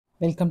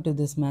Welcome to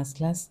this maths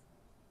class.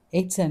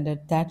 8th standard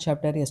third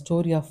chapter a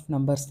story of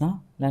numbers தான்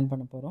learn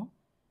பண்ண போகிறோம்.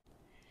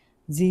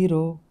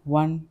 0,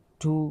 1,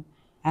 2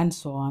 and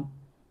so on.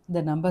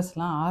 இந்த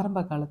நம்பர்ஸ்லாம்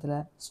ஆரம்ப காலத்தில்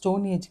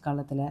ஸ்டோன் ஏஜ்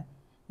காலத்தில்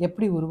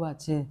எப்படி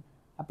உருவாச்சு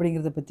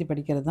அப்படிங்கிறத பற்றி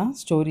படிக்கிறது தான்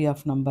ஸ்டோரி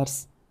ஆஃப் நம்பர்ஸ்.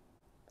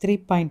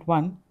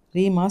 3.1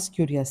 ரீமாஸ்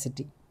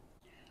கியூரியாசிட்டி.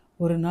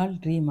 ஒரு நாள்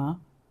ரீமா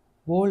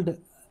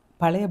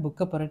பழைய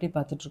புக்கை புரட்டி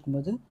பார்த்துட்டு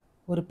இருக்கும்போது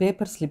ஒரு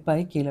பேப்பர் ஸ்லிப்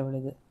ஆகி கீழே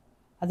விழுது.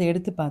 அதை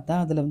எடுத்து பார்த்தா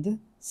அதில்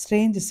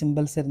ஸ்ட்ரேஞ்ச்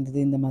சிம்பிள்ஸ் இருந்தது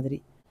இந்த மாதிரி.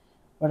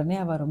 உடனே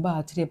அவள் ரொம்ப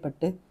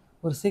ஆச்சரியப்பட்டு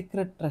ஒரு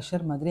சீக்ரெட்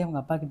ட்ரெஷர் மாதிரி அவங்க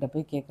அப்பா கிட்ட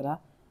போய் கேட்குறா.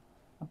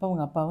 அப்போ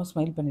அவங்க அப்பாவும்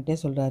ஸ்மைல் பண்ணிகிட்டே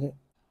சொல்கிறாரு,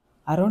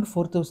 அரௌண்ட்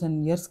 4000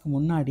 இயர்ஸ்க்கு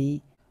முன்னாடி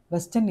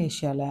வெஸ்டர்ன்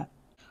ஏஷியாவில்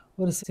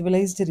ஒரு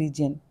சிவிலைஸ்டு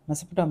ரீஜியன்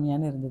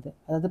மெசபடோமியான்னு இருந்தது.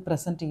 அதாவது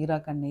present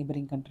Iraq and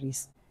neighbouring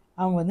countries.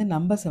 அவங்க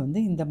நம்பர்ஸை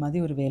இந்த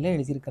மாதிரி ஒரு வேலை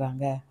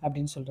எழுதியிருக்கிறாங்க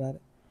அப்படின்னு சொல்கிறாரு.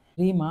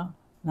 ரீமா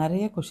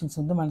நிறைய கொஷின்ஸ்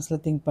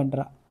மனசில் திங்க்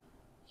பண்ணுறா.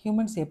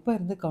 ஹியூமன்ஸ் எப்போ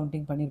இருந்து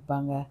கவுண்டிங்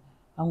பண்ணியிருப்பாங்க,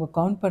 அவங்க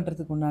கவுண்ட்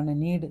பண்ணுறதுக்கு உண்டான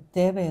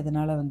தேவை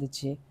எதனால்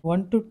வந்துச்சு,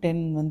 1 to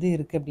 10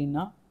 இருக்குது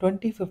அப்படின்னா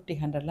 20, 50,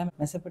 100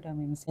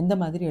 மெசபடோமியன்ஸ் எந்த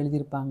மாதிரி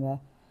எழுதியிருப்பாங்க,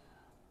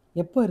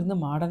 எப்போ இருந்து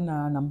மாடர்ன்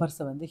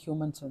நம்பர்ஸை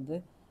ஹியூமன்ஸ்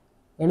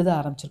எழுத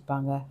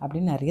ஆரம்பிச்சிருப்பாங்க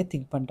அப்படின்னு நிறைய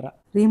திங்க் பண்ணுறா.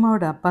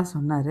 ரீமாவோட அப்பா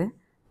சொன்னார்,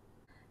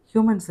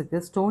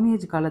 ஹியூமன்ஸுக்கு ஸ்டோன்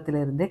ஏஜ் காலத்தில்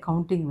இருந்தே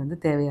கவுண்டிங்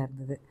தேவையாக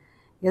இருந்தது.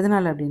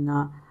 எதனால் அப்படின்னா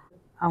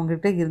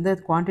அவங்ககிட்ட இருந்த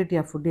குவான்டிட்டி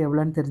ஆஃப் ஃபுட்டு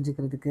எவ்வளோன்னு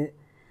தெரிஞ்சுக்கிறதுக்கு,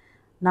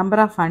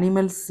 number of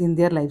animals in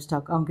their life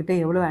stock, அவங்ககிட்ட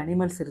எவ்வளோ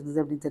அனிமல்ஸ் இருந்தது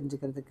அப்படின்னு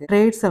தெரிஞ்சுக்கிறதுக்கு,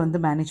 ட்ரேட்ஸை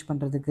மேனேஜ்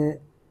பண்ணுறதுக்கு,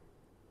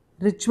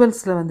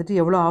 ரிச்சுவல்ஸில்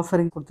எவ்வளோ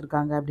ஆஃபரிங்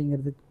கொடுத்துருக்காங்க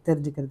அப்படிங்கிறது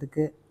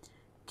தெரிஞ்சுக்கிறதுக்கு,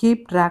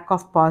 keep track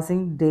of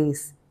passing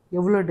days,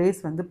 எவ்வளோ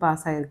டேஸ்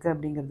பாஸ் ஆகிருக்கு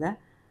அப்படிங்கிறத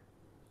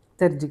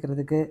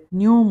தெரிஞ்சுக்கிறதுக்கு,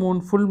 நியூ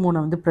மூன் ஃபுல்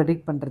மூனை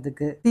ப்ரெடிக்ட்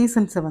பண்ணுறதுக்கு,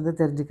 சீசன்ஸை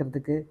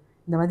தெரிஞ்சுக்கிறதுக்கு,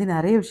 இந்த மாதிரி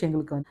நிறைய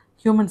விஷயங்களுக்கு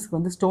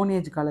ஹியூமன்ஸ்க்கு ஸ்டோன்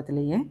ஏஜ்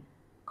காலத்திலேயே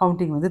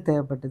கவுண்டிங்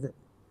தேவைப்பட்டது.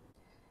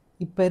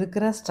 இப்போ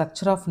இருக்கிற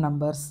ஸ்ட்ரக்சர் ஆஃப்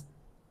நம்பர்ஸ்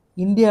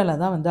இந்தியாவில்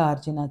தான்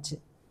ஆர்ஜின் ஆச்சு.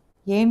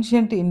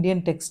 Ancient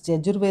Indian text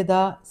Yajurveda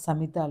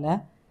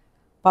சமிதாவில்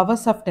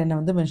powers of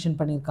 10 mention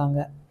பண்ணியிருக்காங்க.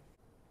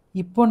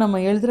 இப்போ நம்ம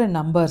எழுதுகிற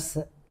numbers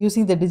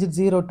using the digit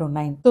 0 to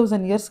 9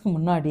 2000 இயர்ஸ்க்கு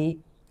முன்னாடி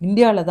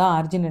இந்தியாவில் தான்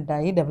ஆர்ஜினேட்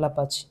ஆகி டெவலப்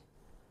ஆச்சு.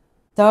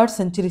 3rd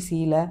century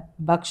CEல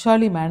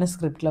பக்ஷாலி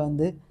மேனுஸ்கிரிப்டில்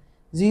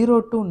 0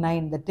 to 9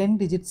 இந்த 10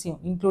 டிஜிட்ஸையும்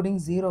இன்க்ளூடிங்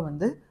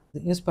 0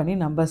 யூஸ் பண்ணி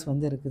நம்பர்ஸ்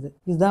இருக்குது.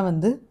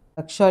 இதுதான்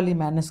பக்ஷாலி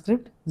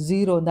மேனுஸ்கிரிப்ட்.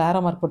 0 இந்த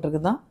ஆரோ மார்க்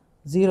போட்டிருக்கு தான்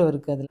 0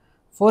 இருக்குது அதில்.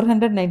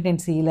 499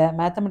 CEல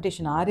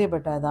மேத்தமெட்டிஷியன்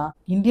ஆரியபட்டா தான்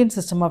Indian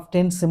system of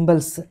 10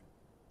 symbols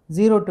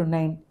 0 to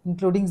 9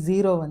 including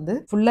 0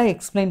 ஃபுல்லாக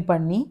எக்ஸ்பிளைன்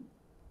பண்ணி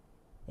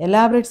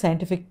எலாபரேட்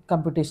சயின்டிஃபிக்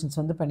கம்ப்யூட்டேஷன்ஸ்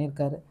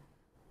பண்ணியிருக்காரு.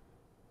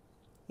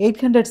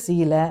 800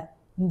 CEல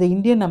இந்த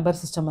Indian number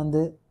system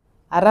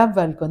Arab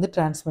வேர்ல்டுக்கு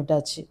transmit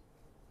ஆச்சு.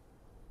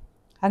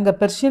 அங்கே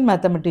Persian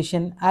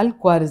mathematician Al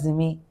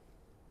குவாரிசிமி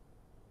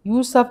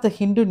use of the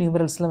Hindu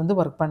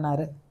நியூமரல்ஸில் work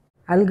பண்ணார்.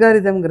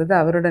 அல்காரிதம்ங்கிறது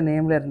அவரோட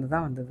நேமில் இருந்து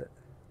தான் வந்தது.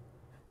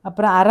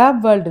 அப்புறம் Arab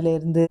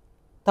வேர்ல்டுலேருந்து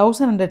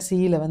 1100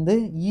 CEல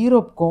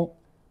யூரோப்புக்கும்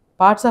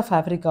parts of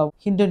ஆஃப்ரிக்காவும்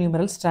Hindu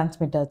numerals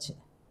transmit ஆச்சு.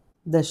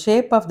 த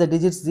shape of the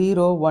digits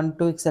 0, 1,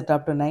 2 etc.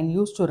 up to 9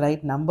 used to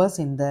write numbers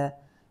in the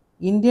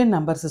Indian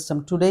number system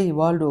today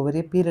evolved over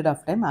a period of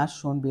time as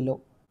shown below.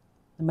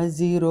 இந்த மாதிரி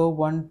 0,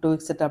 1, 2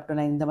 etc. up to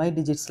 9 இந்த மாதிரி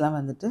டிஜிட்ஸ்லாம்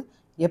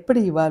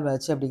எப்படி evolve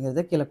ஆச்சு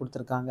அப்படிங்கிறத கீழே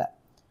கொடுத்துருக்காங்க.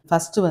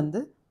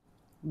 ஃபஸ்ட்டு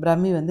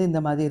பிரம்மி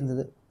இந்த மாதிரி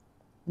இருந்தது.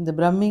 இந்த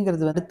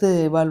பிரம்மிங்கிறது அடுத்து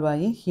இவால்வ்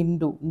ஆகி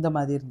ஹிந்து இந்த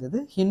மாதிரி இருந்தது.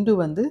 Hindu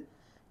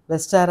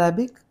west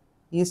Arabic,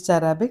 east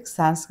Arabic,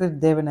 Sanskrit,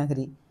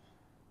 Devanagari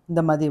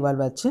இந்த மாதிரி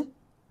இவால்வ் ஆச்சு.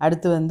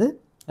 அடுத்து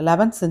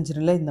 11th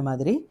centuryயில் இந்த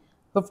மாதிரி,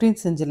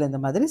 15th centuryயில்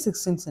இந்த மாதிரி,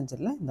 16th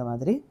centuryயில் இந்த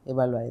மாதிரி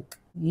இவால்வ் ஆகிருக்கு.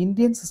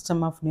 Indian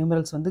system of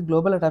numerals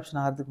global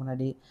adoption ஆகிறதுக்கு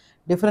முன்னாடி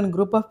different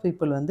group of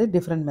people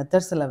different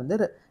மெத்தட்ஸில்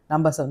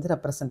நம்பர்ஸை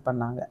ரெப்ரசன்ட்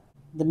பண்ணாங்க.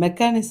 The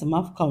mechanism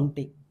of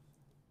counting.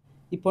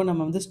 இப்போது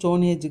நம்ம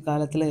ஸ்டோன் ஏஜ்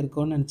காலத்தில்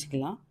இருக்கோம்னு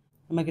நினச்சிக்கலாம்.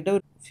 நம்மக்கிட்ட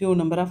ஒரு ஃபியூ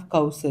நம்பர் ஆஃப்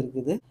கவுஸ்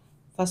இருக்குது.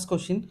 First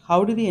question,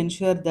 how to we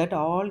ensure that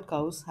all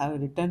கவுஸ் have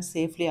return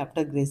safely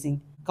after grazing?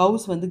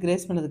 கவுஸ்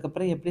grace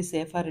பண்ணதுக்கப்புறம் எப்படி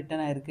சேஃபாக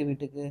ரிட்டர்ன் ஆகிருக்கு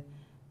வீட்டுக்கு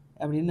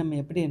அப்படின்னு நம்ம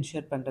எப்படி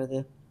என்ஷூர் பண்ணுறது?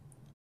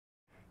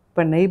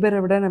 இப்போ நெய்பரை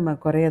விட நம்ம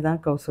குறைய தான்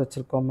கவுஸ்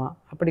வச்சுருக்கோமா,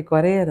 அப்படி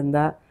குறைய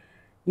இருந்தால்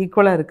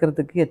ஈக்குவலாக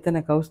இருக்கிறதுக்கு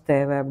எத்தனை கவுஸ்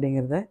தேவை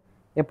அப்படிங்கிறத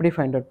எப்படி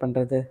ஃபைண்ட் அவுட்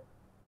பண்ணுறது?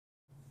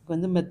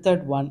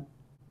 மெத்தட்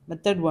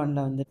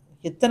 1ல்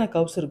எத்தனை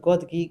கவுஸ் இருக்கோ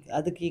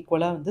அதுக்கு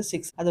ஈக்குவலாக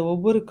 6, அதை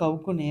ஒவ்வொரு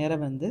கவுக்கும்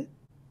நேராக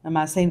நம்ம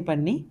அசைன்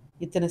பண்ணி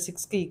இத்தனை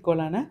 6க்கு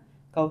ஈக்குவலான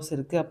கவுஸ்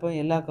இருக்குது, அப்போ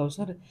எல்லா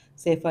கவுஸும்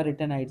சேஃபாக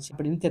ரிட்டர்ன் ஆகிடுச்சு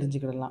அப்படின்னு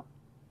தெரிஞ்சுக்கிடலாம்.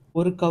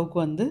 ஒரு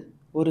கவுக்கு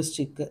ஒரு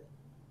ஸ்டிக்கு,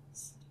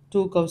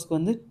 2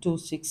 கவுஸ்க்கு 2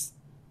 ஸ்டிக்ஸ்,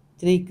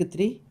 3க்கு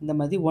 3 இந்த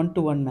மாதிரி 1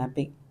 to 1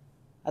 மேப்பிங்,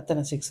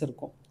 அத்தனை 6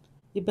 இருக்கும்.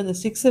 இப்போ இந்த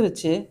 6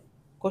 வச்சு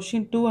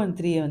கொஷின் 2 and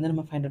 3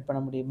 நம்ம ஃபைண்ட் அவுட்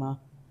பண்ண முடியுமா?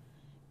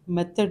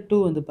 மெத்தட்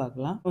 2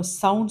 பார்க்கலாம்.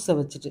 சவுண்ட்ஸை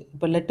வச்சுட்டு,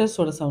 இப்போ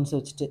லெட்டர்ஸோட சவுண்ட்ஸை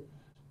வச்சுட்டு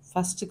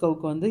ஃபஸ்ட்டு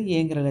கவுக்கு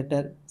ஏங்கிற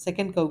லெட்டர்,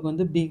 செகண்ட்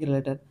கவுக்கு பிங்கிற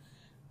லெட்டர்,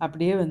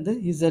 அப்படியே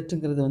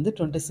இசட்டுங்கிறது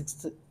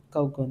 26th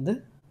கவுக்கு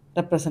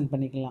ரெப்ரசன்ட்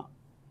பண்ணிக்கலாம்.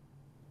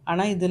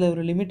 ஆனால் இதில்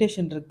ஒரு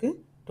லிமிட்டேஷன் இருக்குது,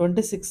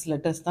 26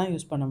 லெட்டர்ஸ் தான்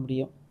யூஸ் பண்ண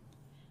முடியும்.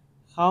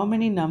 How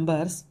many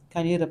numbers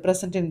can you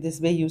represent in this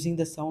way using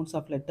the sounds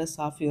of letters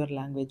of your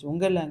language?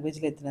 உங்கள்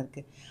லாங்குவேஜில் எத்தனை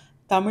இருக்குது?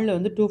 தமிழில்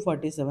வந்து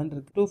 247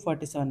 இருக்குது.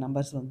 247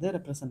 நம்பர்ஸ் வந்து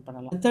ரெப்ரசன்ட்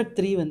பண்ணலாம். மெத்தட்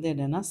 3 வந்து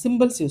என்னென்னா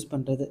சிம்பிள்ஸ் யூஸ்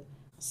பண்ணுறது.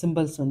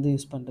 சிம்பிள்ஸ் வந்து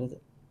யூஸ் பண்ணுறது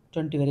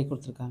 20 வரை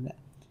கொடுத்துருக்காங்க.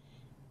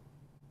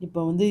 இப்போ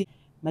வந்து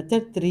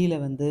மெத்தட் 3ல்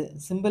வந்து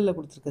சிம்பிளில்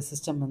கொடுத்துருக்க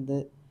சிஸ்டம் வந்து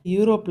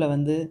யூரோப்பில்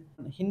வந்து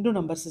ஹிந்து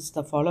நம்பர்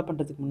சிஸ்டம் ஃபாலோ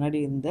பண்ணுறதுக்கு முன்னாடி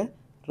இருந்த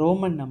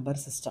Roman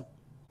number system.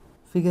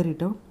 Figure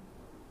it out.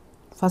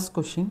 First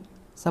question.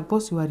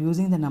 Suppose you are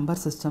using the number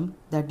system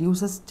that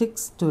uses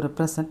sticks to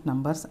represent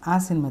numbers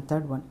as in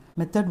method 1.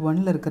 Method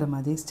 1ல இருக்கிற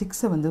மாதிரி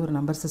ஸ்டிக்ஸை வந்து ஒரு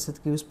நம்பர்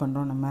சிஸ்டத்துக்கு யூஸ்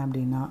பண்ணுறோம் நம்ம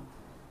அப்படின்னா,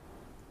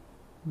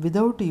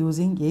 without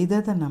using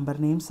either the number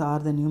names or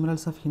the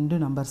numerals of Hindu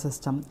number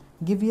system,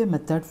 give a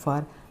method for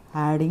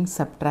adding,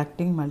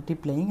 subtracting,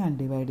 multiplying and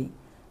dividing.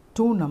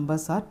 Two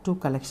numbers or two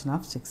collection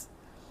of sticks.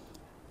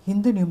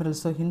 Hindu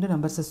numerals or Hindu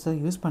number system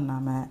use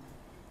பண்ணாமல்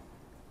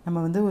நம்ம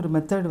வந்து ஒரு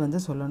method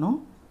வந்து சொல்லணும்.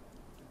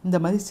 இந்த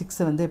மாதிரி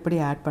 6 வந்து எப்படி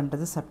ஆட்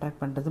பண்ணுறது, சப்ட்ராக்ட்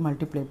பண்ணுறது,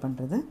 மல்டிப்ளை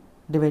பண்ணுறது,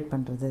 டிவைட்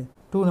பண்ணுறது.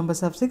 2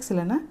 நம்பர்ஸ் ஆஃப் 6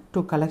 இல்லைன்னா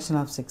 2 கலெக்ஷன்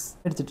ஆஃப் 6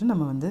 எடுத்துகிட்டு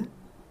நம்ம வந்து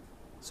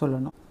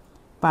சொல்லணும்.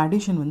 இப்போ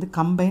அடிஷன் வந்து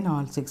கம்பைன்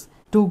ஆல் 6.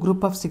 2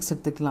 குரூப் ஆஃப் 6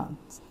 எடுத்துக்கலாம்.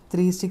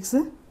 3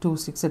 6 2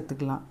 6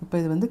 எடுத்துக்கலாம். இப்போ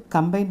இது வந்து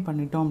கம்பைன்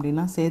பண்ணிட்டோம்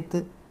அப்படின்னா,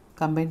 சேர்த்து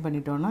கம்பைன்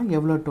பண்ணிட்டோம்னா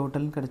எவ்வளோ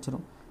டோட்டல்னு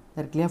கிடச்சிரும்.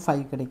 டேரக்ட்லியாக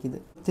 5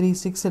 கிடைக்கிது. 3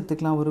 6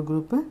 எடுத்துக்கலாம் ஒரு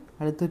குரூப்பு,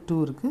 அடுத்து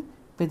 2 இருக்குது.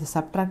 இப்போ இது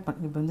சப்ட்ராக்ட்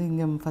இப்போ வந்து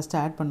இங்கே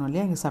ஃபஸ்ட்டு ஆட் பண்ணோம்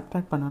இல்லையா, இங்கே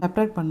சப்ட்ராக்ட்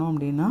பண்ணோம்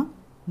அப்படின்னா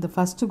இந்த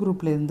ஃபஸ்ட்டு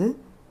குரூப்லேருந்து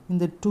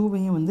இந்த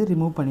 2வையும் வந்து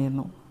ரிமூவ்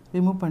பண்ணிடணும்.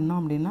 ரிமூவ் பண்ணோம்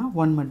அப்படின்னா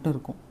 1 மட்டும்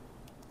இருக்கும்.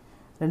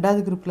 ரெண்டாவது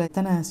குரூப்பில்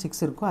எத்தனை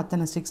 6 இருக்கோ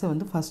அத்தனை 6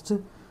 வந்து ஃபஸ்ட்டு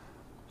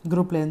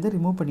குரூப்லேருந்து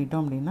ரிமூவ்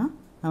பண்ணிட்டோம் அப்படின்னா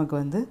நமக்கு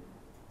வந்து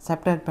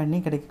சப்ட்ராக்ட் பண்ணி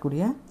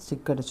கிடைக்கக்கூடிய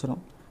ஸ்டிக்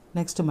கிடச்சிரும்.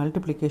 Next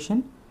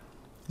multiplication.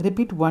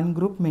 Repeat 1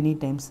 group many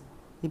times.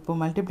 இப்போது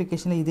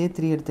மல்டிப்ளிகேஷனில் இதே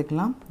 3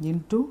 எடுத்துக்கலாம்,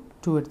 இன்ட்டு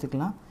 2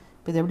 எடுத்துக்கலாம்.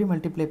 இப்போ இது எப்படி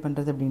மல்டிப்ளை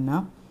பண்ணுறது அப்படின்னா,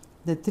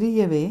 இந்த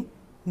 3யவே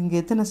இங்கே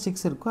எத்தனை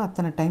ஸ்டிக்ஸ் இருக்கோ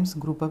அத்தனை டைம்ஸ்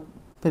குரூப்பை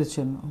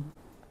பிரிச்சிடணும்.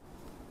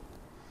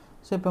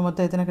 ஸோ இப்போ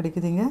மொத்தம் எத்தனை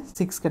கிடைக்குதுங்க?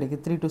 6 கிடைக்குது.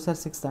 3 2 சார்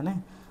 6 தானே.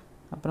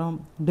 அப்புறம்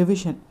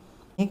division.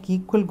 Make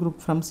equal group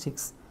from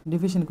 6.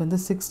 டிவிஷனுக்கு வந்து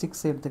 6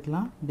 6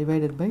 எடுத்துக்கலாம்,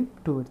 டிவைடட் பை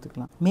 2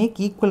 எடுத்துக்கலாம். Make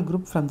equal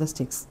group from the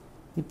sticks.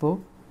 இப்போது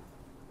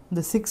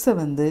இந்த 6ஐ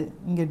வந்து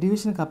இங்கே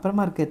டிவிஷனுக்கு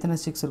அப்புறமா இருக்க எத்தனை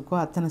ஸ்டிக்ஸ் இருக்கோ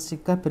அத்தனை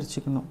ஸ்டிக்காக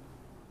பிரிச்சுக்கணும்.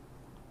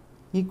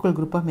 ஈக்குவல்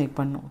குரூப்பாக மேக்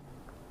பண்ணணும்.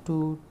 2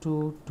 2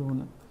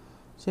 2ன்னு.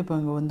 ஸோ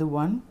இப்போ இங்கே வந்து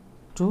 1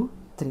 2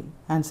 3.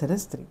 Answer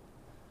is 3.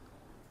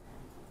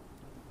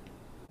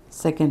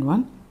 Second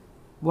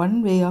one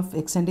way of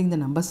extending the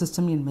number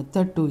system in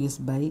method 2 is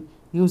by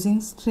using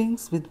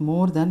strings with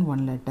more than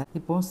one letter.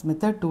 இப்போது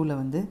மெத்தட் 2ல்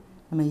வந்து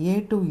நம்ம A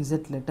to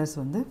Z letters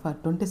வந்து for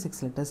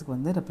 26 லெட்டர்ஸ்க்கு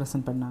வந்து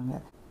ரெப்ரசன்ட் பண்ணாங்க.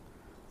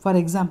 For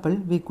example,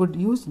 we could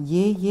use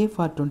AA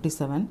for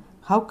 27.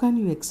 How can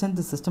you extend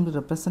the system to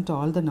represent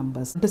all the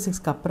numbers?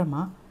 26க்கு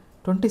அப்புறமா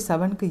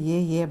 27க்கு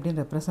AA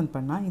அப்படின்னு represent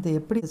பண்ணால் இதை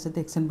எப்படி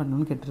சிஸ்டத்தை எக்ஸ்டெண்ட்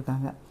பண்ணணும்னு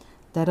கேட்டிருக்காங்க.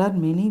 There are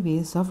many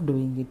ways of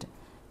doing it.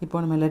 இப்போ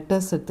நம்ம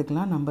லெட்டர்ஸ்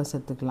எடுத்துக்கலாம், நம்பர்ஸ்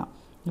எடுத்துக்கலாம்.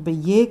 இப்போ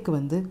ஏக்கு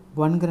வந்து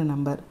 1ங்கிற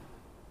நம்பர்,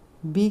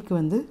 பிக்கு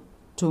வந்து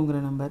 2ங்கிற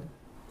நம்பர்,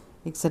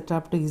 எக்ஸெட்ரா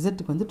அப் டு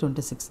இசட்டுக்கு வந்து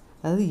 26.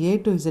 அதாவது ஏ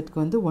டு இசட்டுக்கு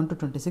வந்து 1 to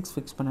 26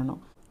 ஃபிக்ஸ்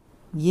பண்ணணும்.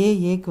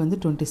 ஏக்கு வந்து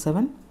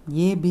 27,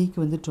 ஏபிக்கு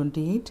வந்து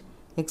 28,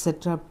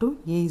 எக்ஸெட்ரா அப் டு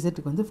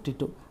ஏஇசட்டுக்கு வந்து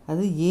 52.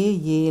 அதாவது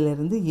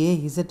ஏஏலேருந்து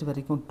ஏஇசட்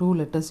வரைக்கும் 2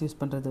 லெட்டர்ஸ் யூஸ்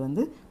பண்ணுறது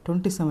வந்து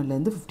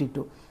 27லேருந்து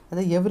 52.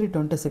 அதாவது எவ்ரி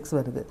 26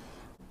 வருது.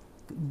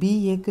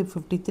 பிஏக்கு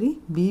 53,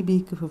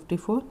 பிபிக்கு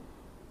 54,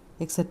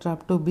 எக்ஸெட்ரா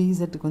அப் டு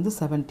பிஇசட்டுக்கு வந்து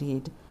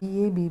 78.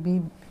 பிஏபிபி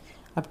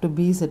அப் டு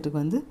பிஇசட்டுக்கு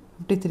வந்து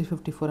 53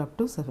 54 அப்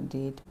டு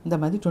 78. இந்த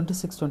மாதிரி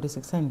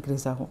 26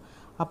 இன்க்ரீஸ் ஆகும்.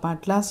 அப்போ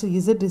அட்லாஸ்ட்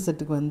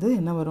இசட்டுக்கு வந்து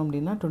என்ன வரும்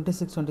அப்படின்னா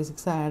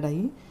 26 ஆட்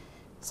ஆகி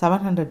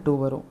 702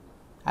 வரும்.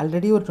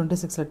 ஆல்ரெடி ஒரு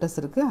 26 லெட்டர்ஸ்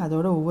இருக்குது,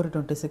 அதோட ஒவ்வொரு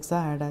 26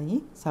 ஆட் ஆகி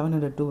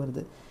 702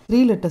 வருது.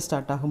 3 லெட்டர்ஸ்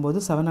ஸ்டார்ட் ஆகும்போது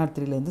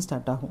 703லேருந்து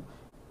ஸ்டார்ட் ஆகும்.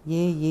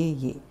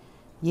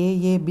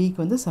 ஏஏபிக்கு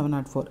வந்து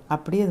 704.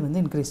 அப்படியே அது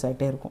வந்து இன்க்ரீஸ்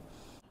ஆகிட்டே இருக்கும்.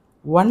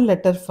 1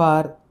 லெட்டர்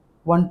ஃபார்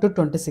 1 to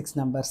 26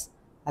 நம்பர்ஸ்,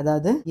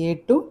 அதாவது A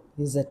to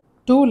Z.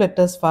 2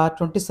 letters for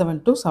 27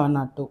 to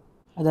 702,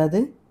 அதாவது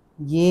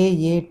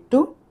AA to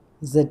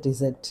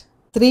ZZ.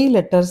 3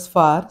 letters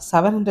for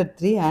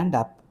 703 and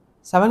up.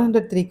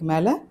 703க்கு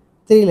மேலே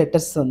 3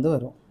 letters வந்து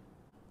வரும்,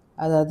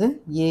 அதாவது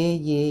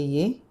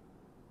AAA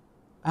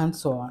and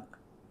so on.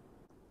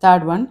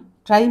 Third one,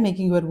 try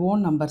making your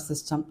own number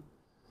system.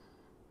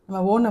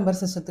 நம்ம own number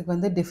சிஸ்டத்துக்கு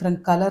வந்து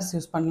different colours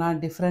use பண்ணலாம்,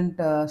 different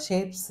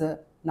shapes,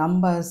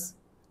 numbers,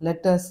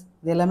 letters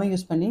இது எல்லாமே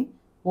யூஸ் பண்ணி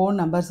ஓன்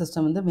நம்பர்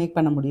சிஸ்டம் வந்து மேக்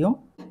பண்ண முடியும்.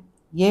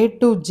 A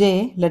to J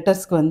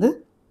லெட்டர்ஸ்க்கு வந்து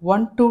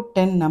 1 to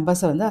 10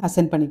 நம்பர்ஸை வந்து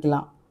அசைன்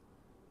பண்ணிக்கலாம்.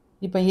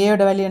 இப்போ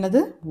ஏயோட வேல்யூ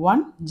என்னது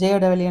 1,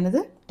 ஜேயோட வேல்யூ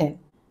என்னது 10.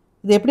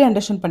 இது எப்படி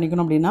அண்டர்ஸ்டாண்ட்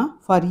பண்ணிக்கணும் அப்படின்னா,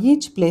 for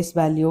each place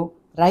value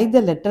right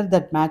the letter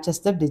that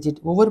matches the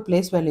digit. ஒவ்வொரு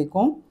பிளேஸ்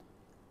வேல்யூக்கும்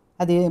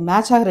அது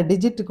மேட்ச் ஆகிற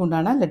டிஜிட்டுக்கு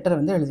உண்டான லெட்டரை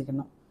வந்து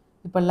எழுதிக்கணும்.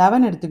 இப்போ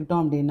 11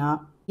 எடுத்துக்கிட்டோம் அப்படின்னா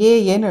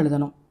ஏன்னு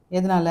எழுதணும்.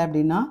 எதனால்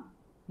அப்படின்னா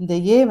இந்த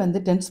ஏ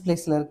வந்து 10th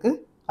பிளேஸில் இருக்குது,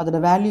 அதோட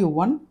வேல்யூ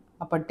 1.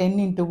 அப்போ 10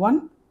 into 1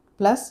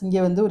 ப்ளஸ்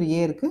இங்கே வந்து ஒரு ஏ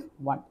இருக்குது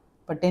 1.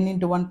 இப்போ 10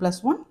 into 1 +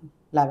 1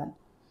 11.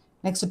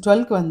 நெக்ஸ்ட்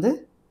 12க்கு வந்து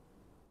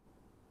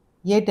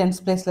A tens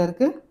placeல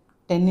இருக்கு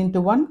 10 into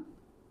 1,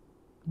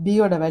 B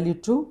ஓட வேல்யூ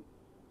 2,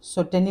 ஸோ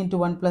 10 into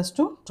 1 plus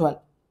 2 12.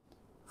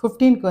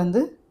 15க்கு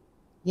வந்து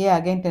A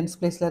again tens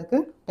placeல இருக்கு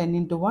 10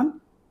 into 1,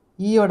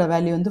 E ஓட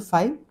வேல்யூ வந்து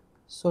 5,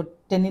 ஸோ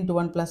 10 into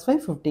 1 plus 5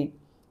 15.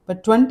 இப்போ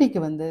 20க்கு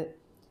வந்து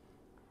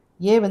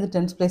A வந்து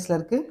tens placeல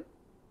இருக்கு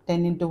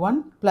 10 into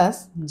 1 plus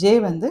J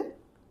வந்து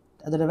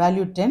அதோட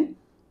வேல்யூ 10,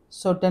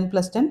 ஸோ 10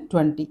 plus 10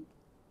 20.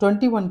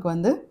 21க்கு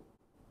வந்து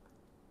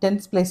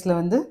tens placeல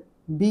வந்து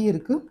B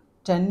இருக்கு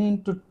 10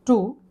 into 2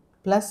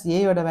 plus A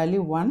ஓட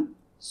வேல்யூ 1,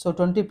 ஸோ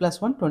 20 plus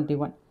 1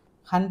 21.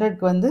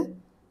 100க்கு வந்து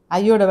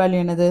I ஓட வேல்யூ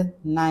என்னது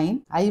 9,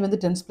 I வந்து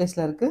tens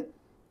placeல இருக்கு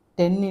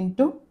 10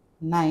 into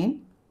 9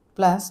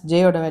 plus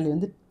J ஓட வேல்யூ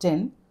வந்து 10,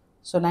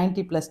 ஸோ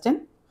 90 plus 10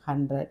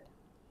 100.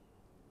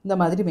 இந்த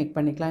மாதிரி மேக்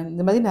பண்ணிக்கலாம்.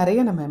 இந்த மாதிரி நிறைய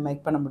நம்ம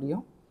மேக் பண்ண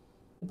முடியும்.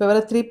 இப்போ வர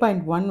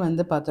 3.1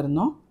 வந்து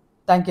பார்த்துருந்தோம்.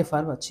 தேங்க்யூ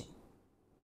ஃபார் வாட்சிங்.